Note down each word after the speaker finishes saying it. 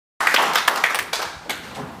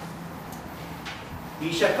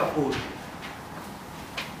Meesha Kapoor.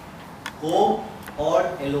 Home or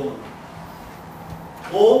alone?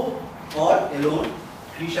 Home or alone?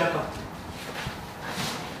 Meesha Kapoor.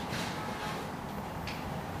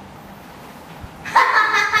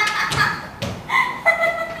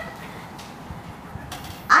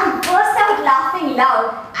 I burst out laughing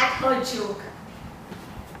loud at her joke.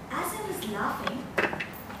 As I was laughing,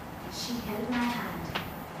 she held my hand,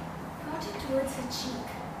 brought it towards her cheek,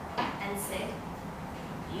 and said,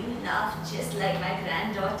 "You laugh just like my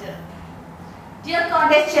granddaughter." Dear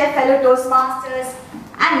contest chair, fellow Toastmasters,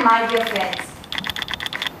 and my dear friends,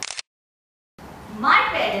 my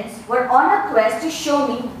parents were on a quest to show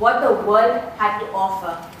me what the world had to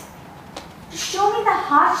offer, to show me the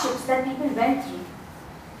hardships that people went through.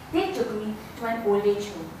 They took me to an old age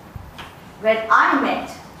home, where I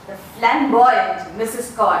met the flamboyant Mrs.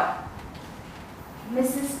 Kaur.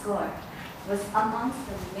 Mrs. Kaur was amongst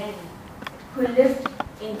the many who lived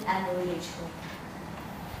in an old age home.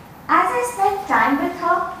 As I spent time with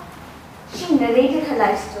her, she narrated her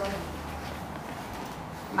life story.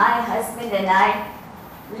 My husband and I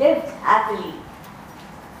lived happily.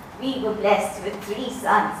 We were blessed with 3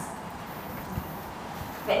 sons.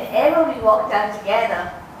 Whenever we walked out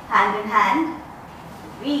together, hand in hand,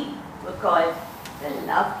 we were called the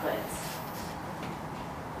lovebirds.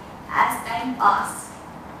 As time passed,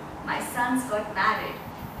 my sons got married.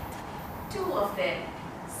 2 of them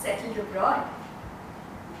settled abroad.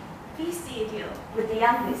 We stayed here with the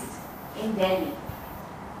youngest in Delhi.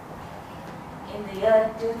 In the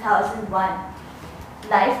year 2001,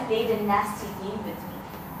 life played a nasty game with me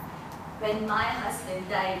when my husband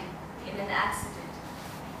died in an accident.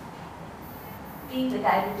 Being a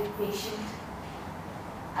diabetic patient,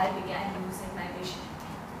 I began losing my vision.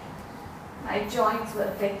 My joints were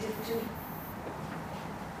affected too.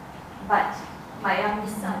 But my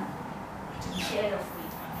youngest son took care of me.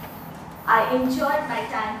 I enjoyed my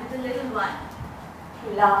time with the little one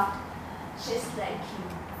who laughed just like you.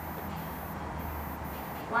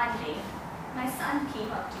 One day, my son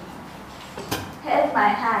came up to me, held my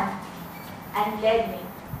hand, and led me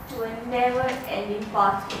to a never-ending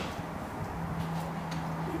pathway.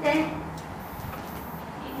 Then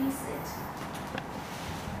made me sit.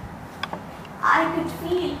 I could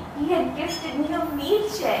feel he had gifted me a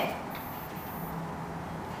wheelchair.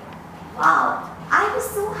 Wow, I was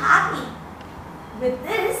so happy. With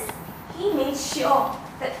this, he made sure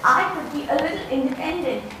that I could be a little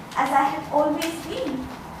independent as I had always been.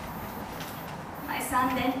 My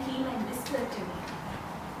son then came and whispered to me,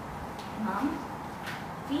 "Mom,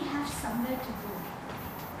 we have somewhere to go.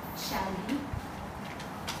 Shall we?"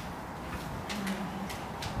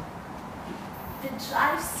 The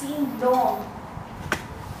drive seemed long,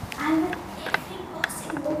 and with every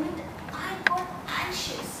passing moment, I got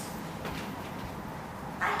anxious.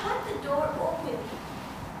 I heard the door open.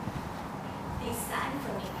 They sang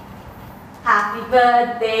for me. "Happy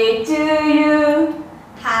birthday to you.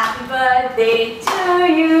 Happy birthday to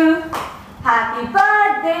you. Happy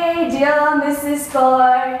birthday, dear Mrs.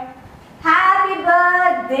 Kaur. Happy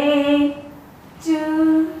birthday to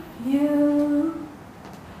you."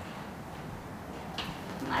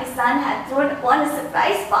 My son had thrown upon a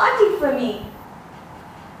surprise party for me.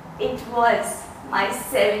 It was my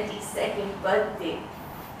 72nd birthday.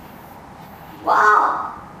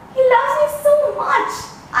 Wow, he loves me so much,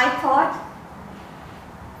 I thought.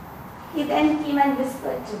 He then came and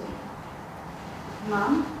whispered to me,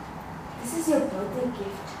 "Mom, this is your birthday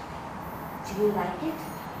gift. Do you like it?"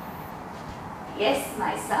 "Yes,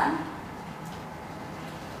 my son."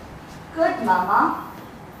 "Good, Mama.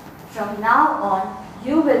 From now on,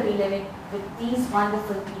 you will be living with these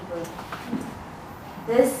wonderful people.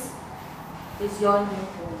 This is your new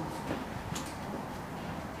home."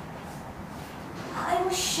 I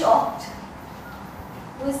was shocked.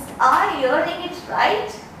 Was I hearing it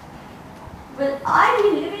right? Will I be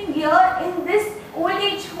living here in this old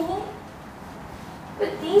age home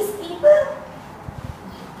with these people?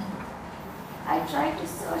 I tried to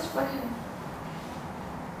search for him,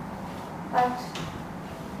 but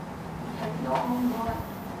he had long gone.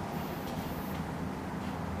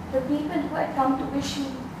 The people who had come to wish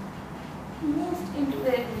me moved into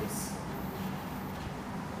their rooms.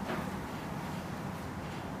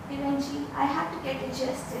 Eventually, I had to get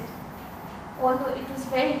adjusted, although it was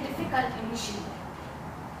very difficult initially.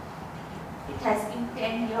 It has been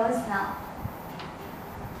 10 years now.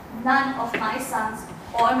 None of my sons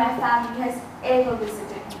or my family has ever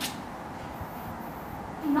visited me.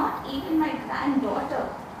 Not even my granddaughter.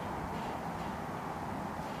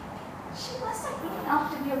 She must have grown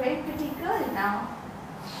up to be a very pretty girl now.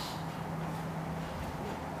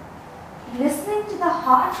 Listening listening to the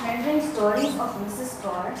heart-rending stories of Mrs.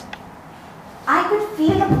 Kaur, I could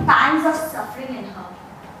feel the pangs of suffering in her.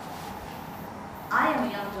 I am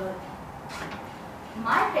a young girl.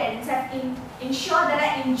 My parents have ensured that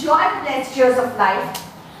I enjoy the pleasures of life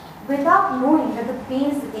without knowing that the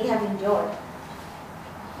pains that they have endured.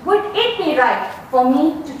 Would it be right for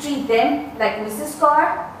me to treat them like Mrs.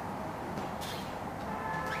 Kaur?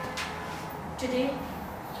 Today,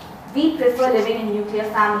 we prefer living in nuclear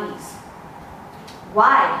families.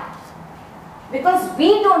 Why? Because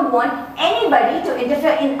we don't want anybody to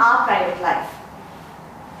interfere in our private life.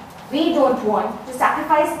 We don't want to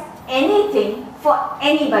sacrifice anything for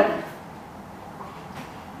anybody.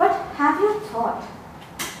 But have you thought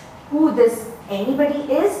who this anybody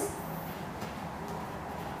is?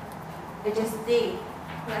 It is they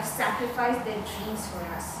who have sacrificed their dreams for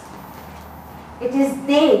us. It is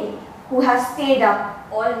they who have stayed up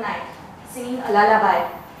all night singing a lullaby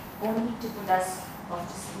only to put us off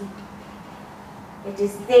to sleep. It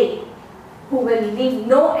is they who will leave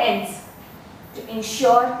no ends to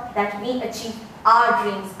ensure that we achieve our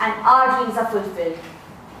dreams and our dreams are fulfilled.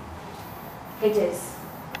 It is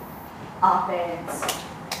our parents.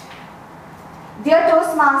 Dear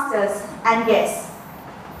Toastmasters and guests,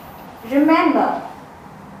 remember,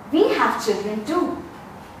 we have children too.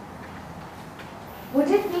 Would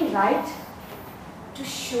it be right to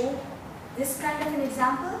show this kind of an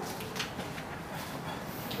example?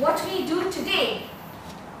 What we do today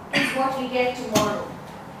is what we get tomorrow.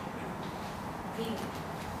 We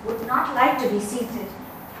would not like to be seated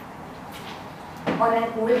on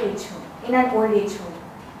an old age home, in an old age home,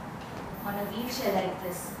 on a wheelchair like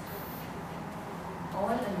this, all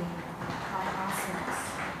alone by ourselves.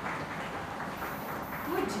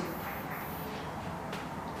 Would you?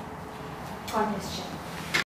 God bless you.